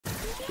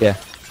Yeah.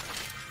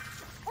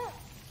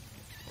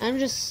 I'm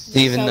just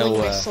Even selling though,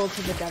 my soul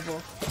to the devil.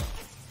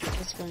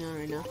 What's going on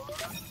right now?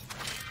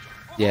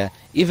 Yeah.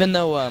 Even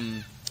though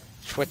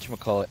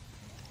whatchamacallit.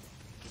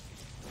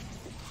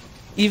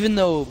 Even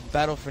though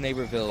Battle for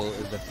Neighborville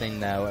is a thing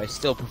now, I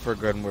still prefer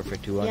Garden Warfare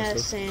 2,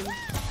 honestly. Yeah, same.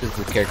 Because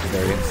the character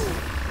variants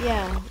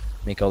Yeah.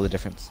 make all the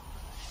difference.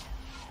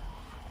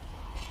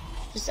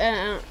 Just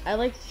I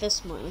like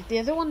this more. Like the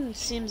other one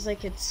seems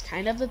like it's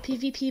kind of a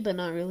PvP, but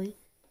not really.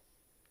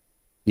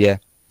 Yeah.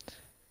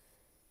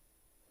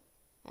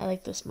 I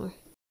like this more.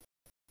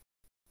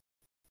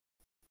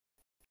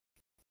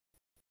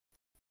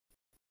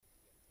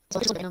 So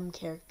random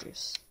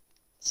characters,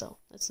 so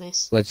that's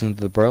nice. Legend of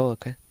the Bro,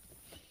 okay.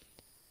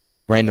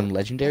 Random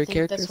legendary I think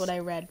characters? That's what I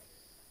read.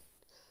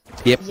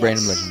 Yep, Yes.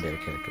 random legendary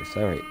characters.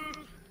 Alright.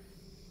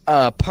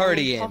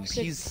 Party Imp.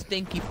 Toxic. He's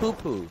Stinky Poo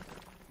Poo.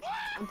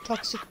 I'm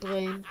Toxic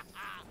Brain.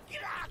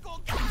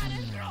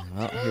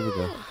 Oh, here we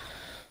go.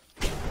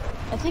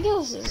 I think it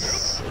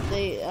was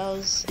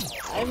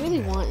I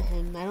really want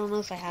him. I don't know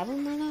if I have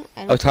him or not.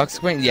 I don't Oh,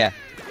 Toxic Brain? Yeah.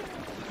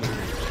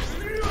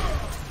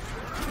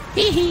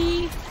 Hee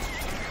hee. I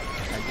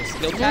just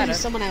skill know cat he's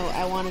him. someone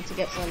I wanted to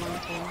get for a long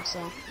time,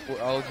 so.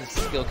 We're all just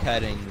skill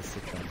catting the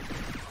Citron.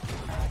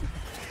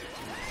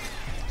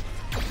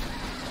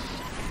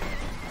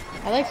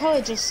 I like how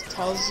it just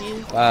tells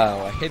you.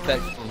 Wow, I hit that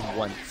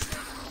once.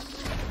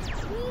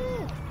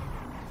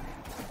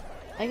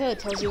 I like how it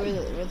tells you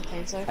where the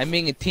plants are. I'm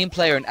being a team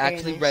player and Very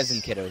actually nice.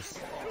 resin kiddos.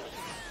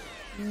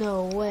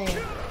 No way.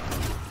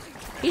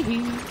 Hee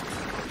hee.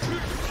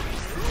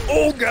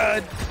 Oh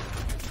god!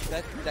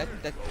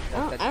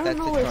 I don't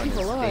know where Citron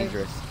people is are.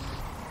 dangerous.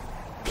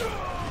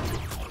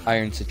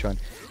 Iron Citron.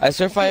 I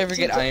swear if I ever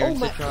get Iron Oh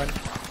my- Citron,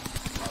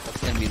 that's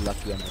gonna be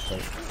lucky on my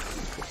part.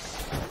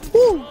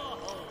 Woo!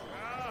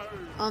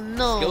 Oh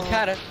no. Skill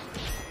kata.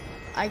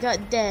 I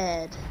got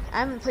dead. I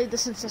haven't played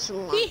this in such a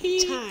long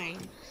time.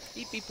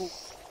 Beep beep boop.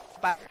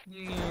 Bop.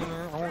 Beep, beep,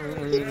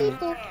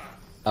 boop.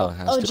 Oh,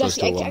 that's Oh, too close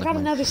Jesse, to a I wall, got never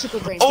mind. another super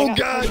brain. Oh I got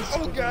god! party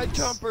Oh super god, brains.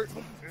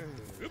 Chomper!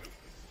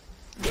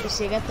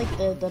 Jesse, I got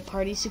like the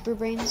party super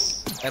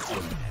brains. That's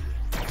good.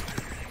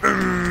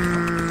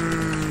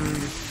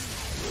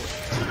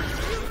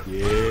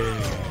 Yeah.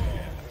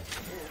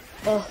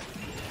 Oh.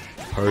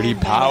 Party I'm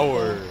bad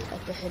power.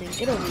 At the hitting.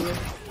 Get over here.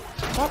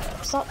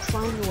 Stop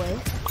flying away.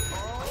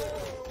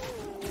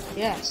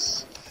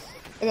 Yes.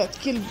 I got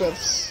kill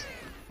buffs.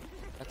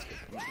 That's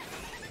good.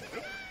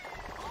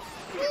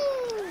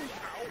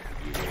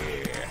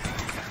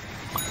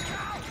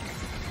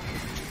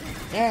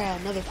 Yeah,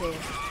 another kill.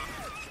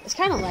 It's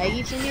kind of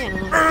laggy for me. I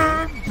don't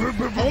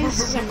know. I think it's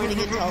because I'm running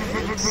into all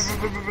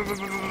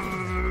things.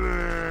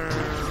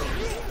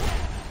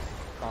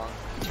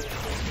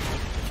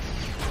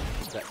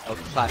 El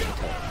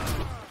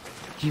Clapito.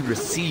 He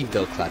received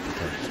El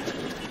Clapito.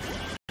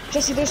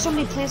 Jesse, there's so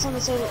many plants on the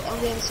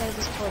other side of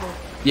this portal.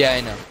 Yeah,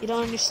 I know. You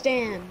don't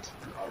understand.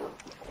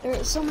 There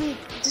are so many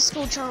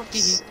disco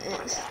chomps.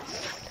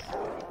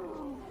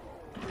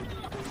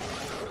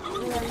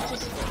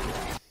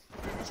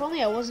 If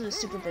only I wasn't a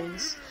super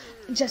brains.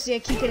 Jesse, I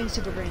keep getting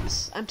super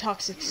brains. I'm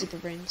toxic super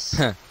brains.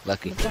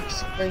 Lucky. I'm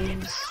toxic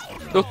brains.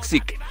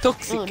 Toxic.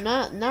 Toxic.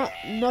 No,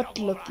 not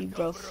lucky,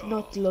 bruv.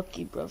 Not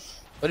lucky, bruv.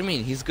 What do you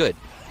mean? He's good.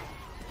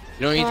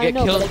 You don't need No, to I get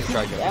know, killed but to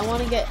charge him. I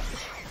want to get.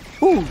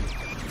 Ooh.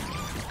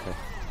 Okay.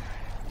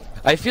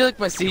 I feel like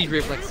my siege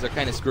reflexes are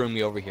kind of screwing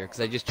me over here because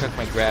I just chucked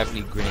my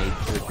gravity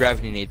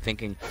nade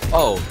thinking,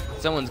 oh,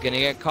 someone's gonna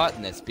get caught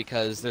in this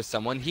because there's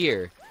someone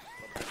here.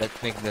 That's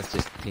thinking that's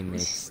just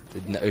teammates,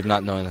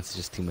 not knowing that's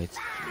just teammates.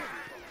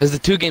 Because the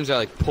two games are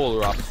like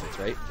polar opposites,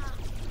 right?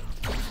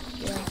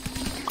 Yeah.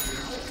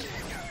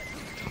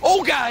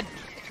 Oh god!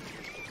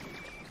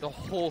 The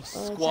whole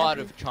squad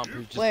of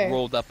chompers just Where?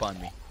 rolled up on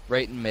me,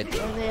 right in mid.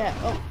 Where are they at?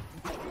 Oh.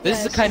 This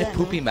yeah, is a I kind see of that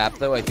poopy now. map,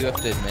 though. I do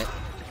have to admit.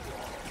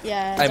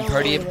 Yeah. I'm don't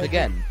party really imp like it.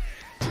 again.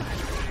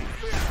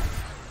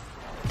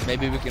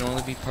 Maybe we can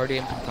only be party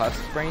imp and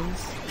toxic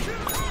brains,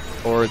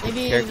 or the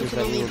Maybe we characters can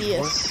that only we be were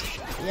a.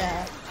 before.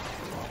 Yeah.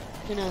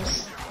 Who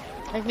knows?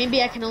 Like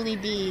maybe I can only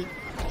be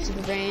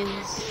super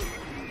brains.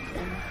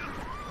 And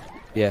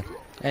Yeah,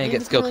 and maybe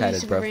get skill I can only be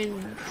catted, super bro.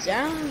 brains.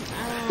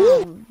 I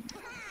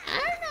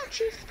don't know,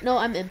 Chief. No,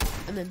 I'm imp.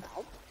 I'm imp.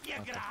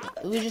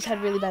 We just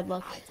had really bad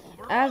luck.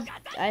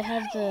 I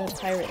have the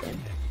pirate imp.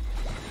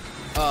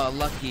 Oh,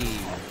 lucky.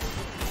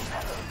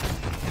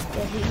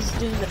 Yeah, he's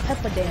doing the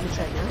pepper damage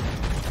right now.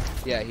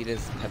 Yeah, he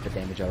does have the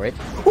damage, alright.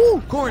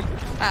 Ooh, corn!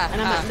 Ah,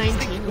 And I'm at 19,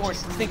 Stinky which corn, is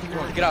stinky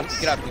corn. not Get up, nice.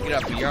 get up, get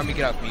up. Your army,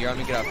 get up. Your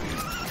army, get up.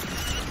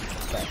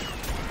 Okay.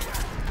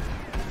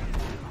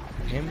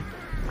 Him?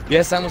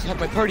 Yes, I almost had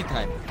my party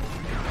time.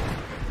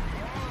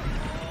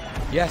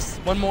 Yes,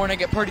 one more and I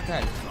get party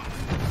time.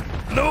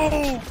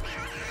 No!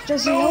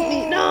 Jesse, help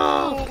me!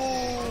 No!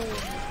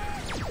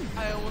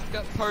 I almost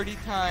got party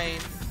time.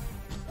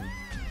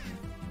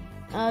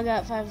 I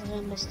got 5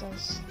 rainbow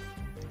stars.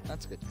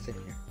 That's good. Same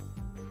here.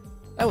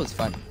 That was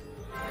fun.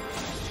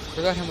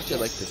 Forgot how much I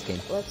like this game.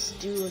 Let's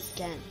do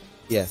again.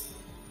 Yeah.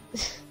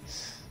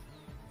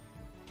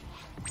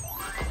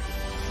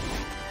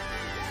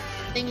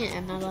 Dang it,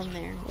 I'm not on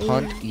there.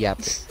 Hunt, yep.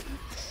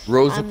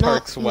 Rosa I'm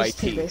Parks not used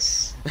to YT.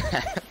 this.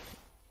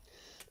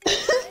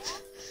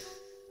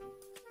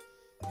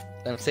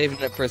 I'm saving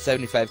it for a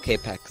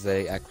 75k pack because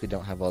I actually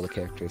don't have all the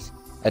characters.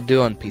 I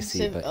do on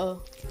PC, but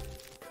Oh,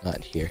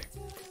 not here.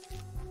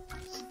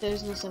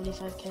 there's no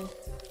 75k.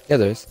 Yeah,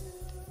 there is.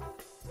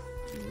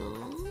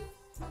 No.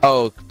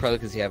 Oh, probably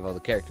because you have all the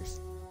characters.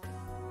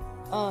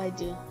 Oh, I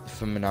do.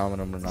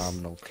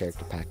 Phenomenal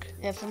character pack.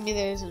 Yeah, for me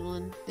there isn't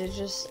one. There's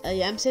just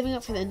yeah, I'm saving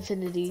up for the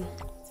Infinity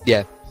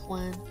Yeah.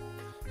 one.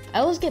 I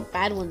always get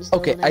bad ones. Though,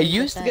 Okay, when I get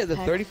used to that get the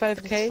pack,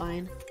 35K. but it's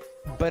fine.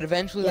 But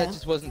eventually Yeah. that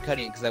just wasn't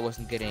cutting it because I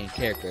wasn't getting any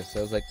characters. So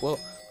I was like, well,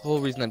 the whole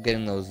reason I'm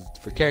getting those is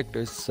for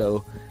characters,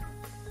 so...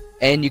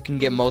 And you can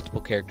get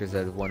multiple characters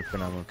out of one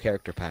phenomenal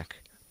character pack.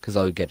 Because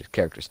all you get is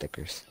character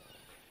stickers.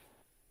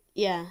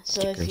 Yeah,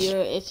 so Stickers.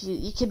 if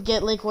you could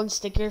get like one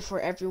sticker for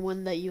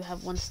everyone that you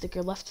have one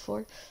sticker left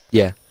for.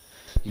 Yeah.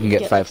 You can get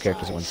Get 5 like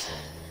characters 5. once.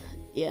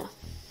 Yeah.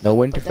 No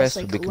But that's Winterfest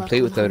like would be luck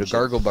complete without a 100.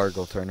 Gargle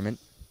Bargle tournament.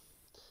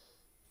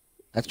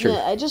 That's true.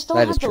 Yeah, I just don't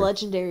That have is the true.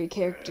 legendary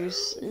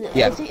characters.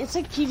 Yeah. I think it's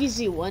like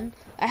PVZ1.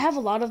 I have a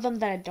lot of them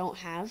that I don't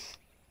have.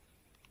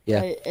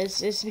 Yeah. But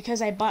it's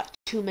because I bought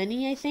too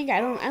many, I think.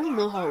 I don't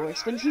know how it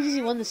works. But in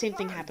PVZ1 the same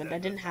thing happened. I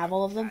didn't have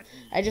all of them.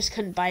 I just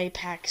couldn't buy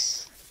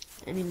packs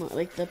anymore,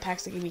 like the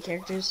packs that give me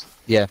characters.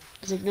 Yeah. I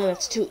was like, no,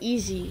 that's too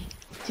easy.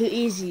 Too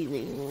easy.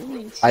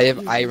 Like, I have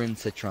easy. Iron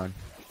Citron.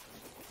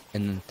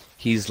 And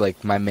he's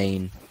like my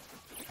main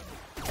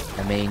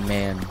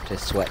man to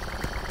sweat.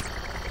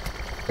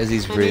 Because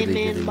he's My really, main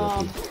man, really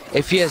Bob. lucky.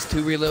 If he has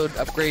 2 reload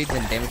upgrades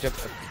and damage up...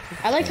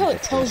 I like how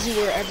it tells you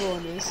where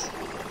everyone is.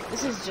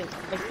 This is just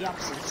like the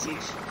opposite of Siege.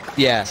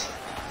 Yeah.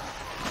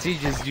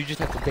 Sieges, you just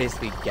have to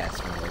basically guess.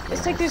 When they're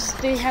It's going.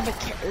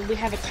 like we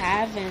have a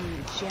Cav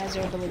and she has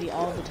her ability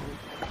all the time.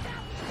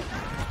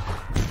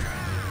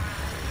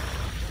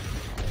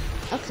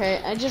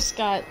 Okay, I just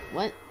got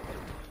what?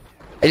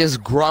 I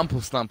just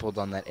grumple stumpled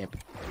on that imp.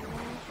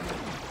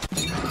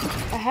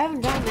 I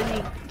haven't gotten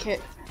any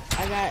kit.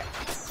 I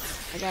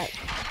got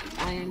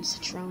Iron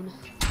Citron.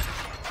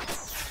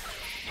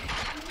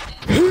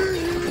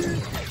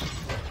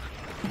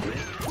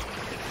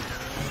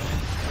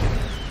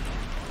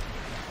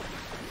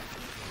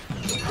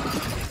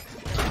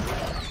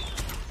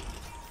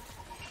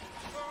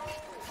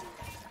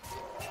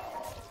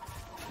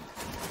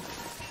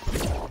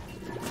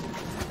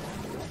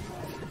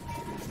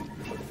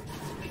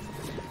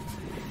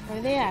 Where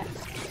are they at?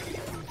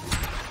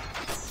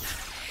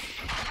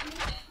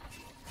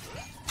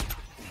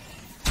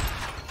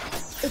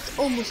 It's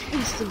almost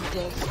instant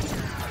growth.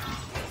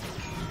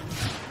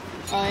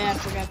 Oh yeah, I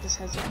forgot this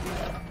has a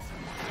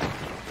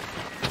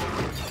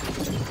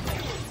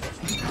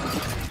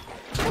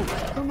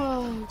Oh, come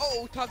on.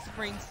 Oh, toxic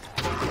brains.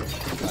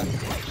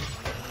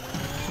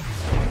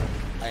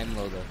 I am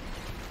low though.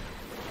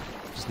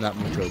 Just not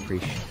much to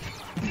appreciate.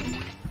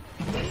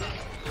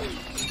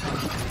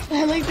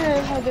 I like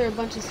how there are a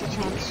bunch of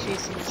citrons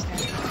chasing this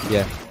guy.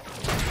 Yeah.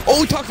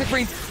 Oh, toxic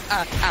brains!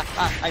 I'm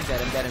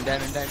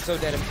dead, so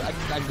dead,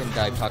 I'm gonna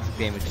die of toxic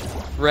damage.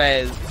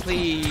 Rez,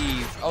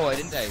 please! Oh, I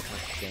didn't die of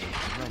toxic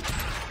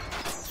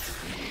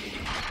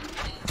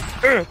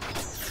damage.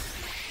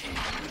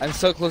 I'm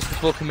so close to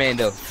full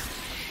commando.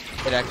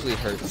 It actually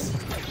hurts.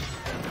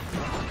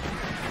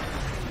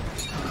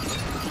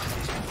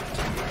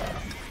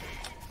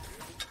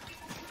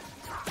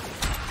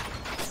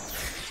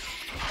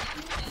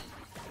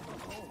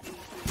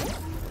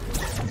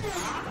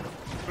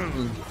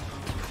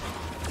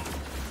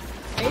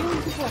 I hate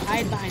when people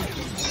hide behind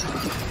things.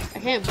 I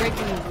can't break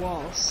any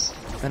walls.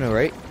 I know,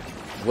 right?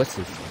 What's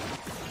this?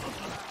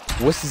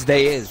 What's this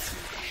day is?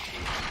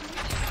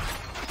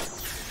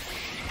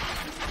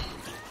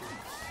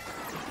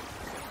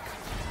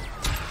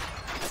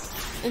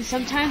 And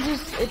sometimes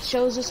it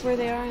shows us where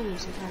they are, and then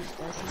sometimes it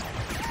doesn't.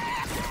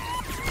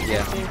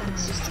 Yeah. They're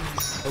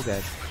consistent. Oh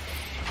god.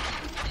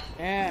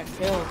 Yeah,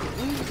 kill.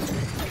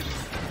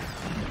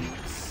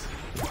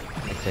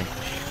 Okay.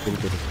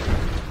 Pretty good.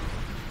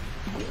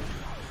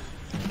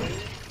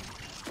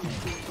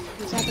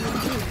 What's happening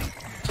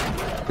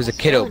here? There's a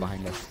kiddo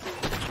behind us.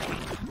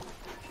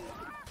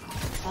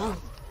 Oh.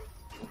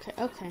 Okay,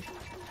 okay.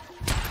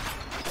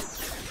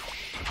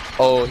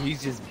 Oh,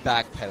 he's just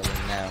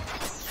backpedaling now.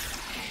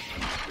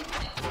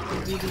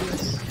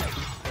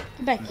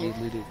 Get back here.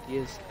 He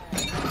is.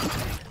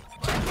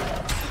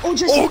 Oh,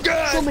 just Oh,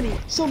 God!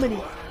 so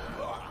many.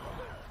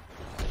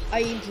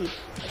 I EMP,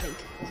 I think,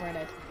 before I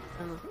died.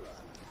 I don't know.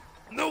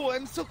 No,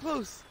 I'm so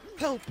close.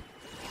 Help!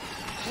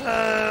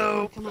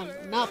 Help! Come on,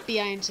 not be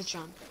Iron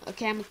Citron.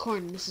 Okay, I'm a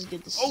corn. This is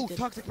good. This is Oh, good.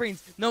 toxic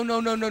brains! No!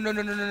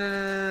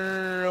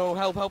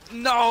 Help!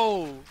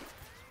 No!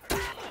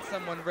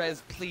 Someone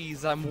res,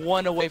 please. I'm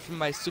 1 away from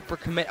my super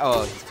command.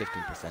 Oh, he's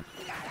 15%.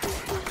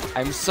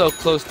 I'm so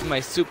close to my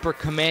super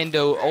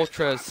commando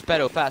ultra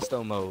spedo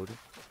fasto mode.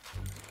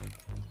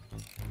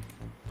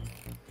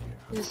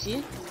 Is this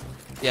you?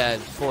 Yeah,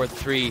 4,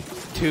 3,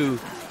 2.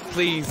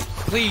 Please!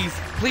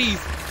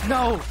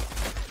 No!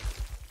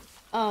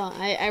 Oh,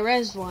 I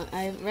rezzed one.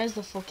 I rezzed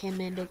the full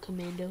commando.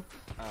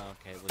 Oh,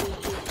 okay.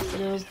 But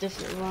it was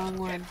different, wrong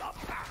one.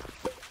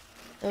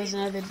 There was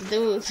another.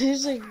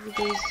 There's like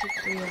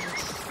 3 of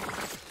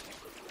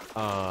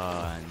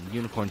us.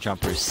 Unicorn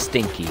Jumper is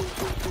stinky.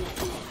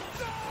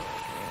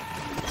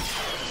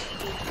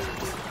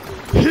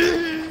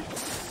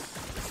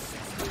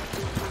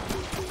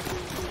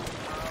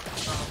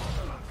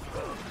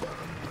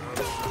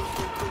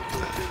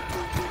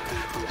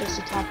 Just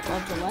the top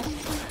of the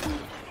left.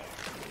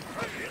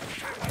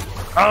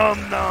 Nom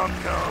nom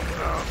nom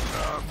nom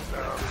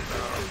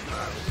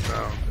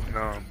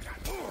nom.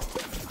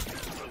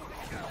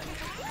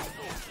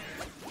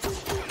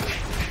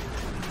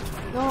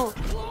 No,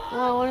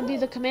 I want to be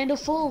the commando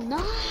full.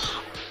 No.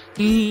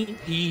 He.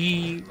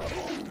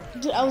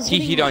 Dude, I was He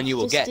getting heat on you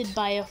will get. fisted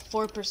by a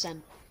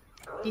 4%.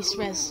 Beast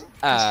res.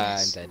 I'm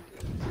Beast dead.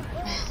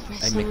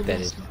 res. I'm Someone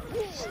dead.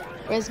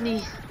 Res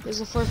me.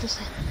 There's a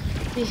 4%.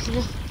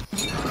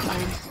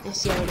 Fine. I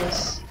see how it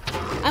is.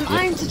 I'm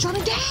Iron Citron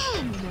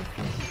again!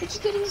 It's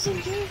getting the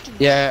same character.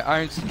 Yeah,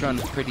 Iron Citron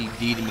is pretty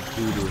D to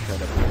McDoodle with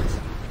that up.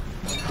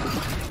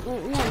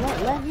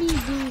 Yeah, let me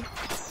do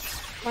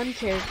fun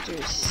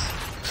characters.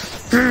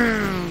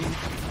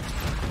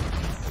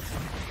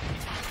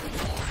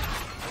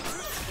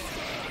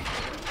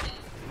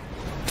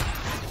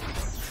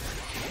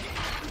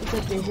 Look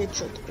at the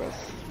headshot, bro.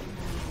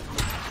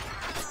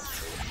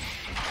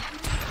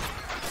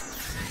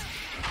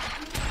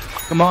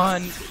 Come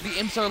on, the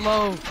imps are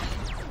low.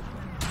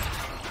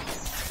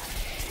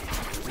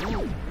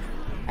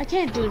 I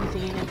can't do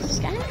anything against this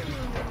guy.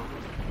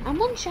 I'm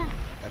one shot.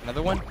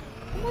 Another one?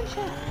 I'm one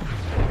shot.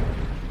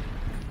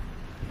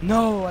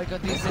 No, I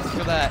got the assist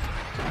for that.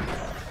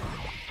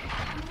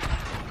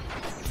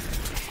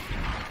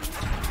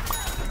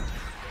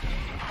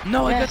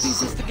 No, I got the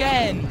Yes. assist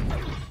again.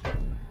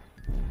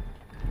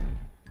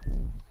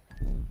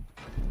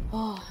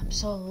 Oh, I'm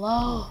so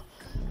low.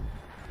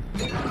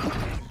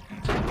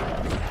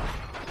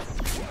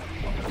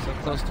 So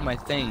close to my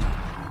thing.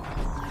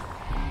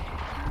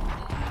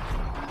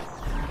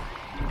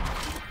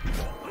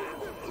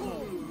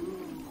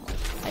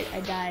 I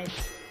died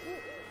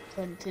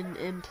from Tin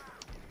Imp.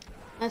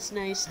 That's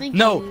nice. Thank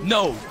No, you.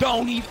 no,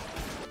 don't even.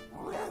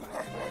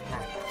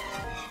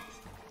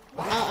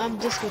 I'm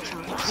Disco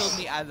Chomp. Killed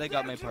me as I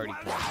got my party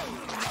point.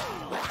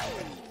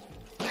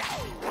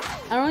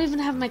 I don't even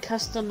have my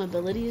custom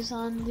abilities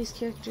on these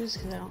characters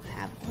because I don't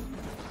have them.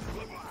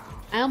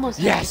 I almost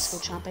have Yes!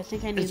 Disco Chomp. I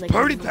think I need It's like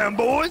party a time,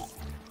 boys!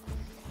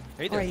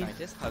 Hey there, Are you?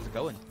 scientist. How's it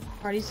going?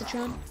 Party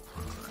Citron.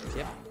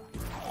 Yep.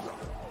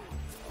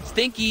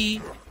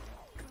 Stinky.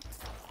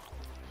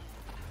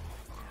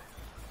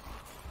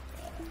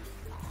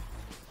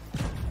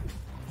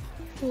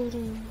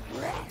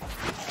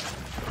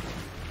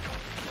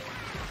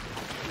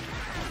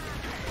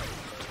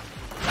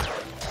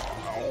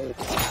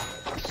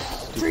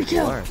 Free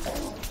kill.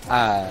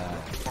 I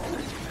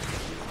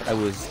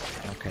was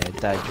okay. I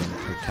died during the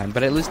quick time,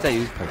 but at least I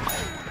used party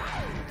time.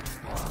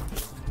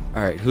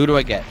 All right, who do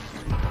I get?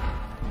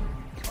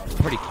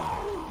 Party time.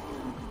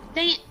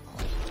 Dang it.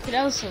 Could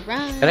also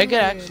run. Can I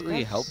get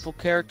actually a helpful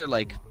character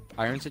like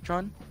Iron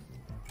Citron?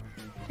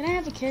 Can I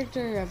have a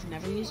character I've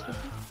never used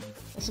before?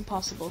 That's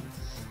impossible.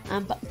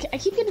 But I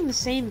keep getting the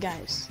same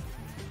guys.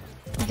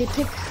 They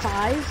pick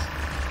 5,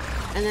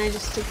 and then I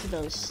just stick to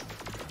those.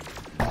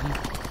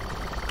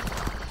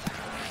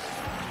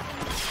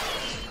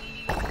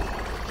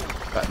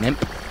 Got an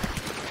imp.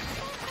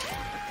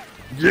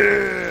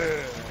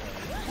 Yeah!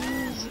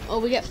 Oh,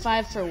 we get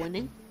 5 for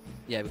winning.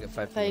 Yeah, we got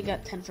 5. I thought you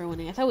got 10 for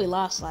winning. I thought we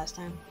lost last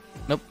time.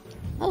 Nope.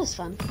 That was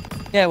fun.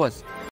 Yeah, it was.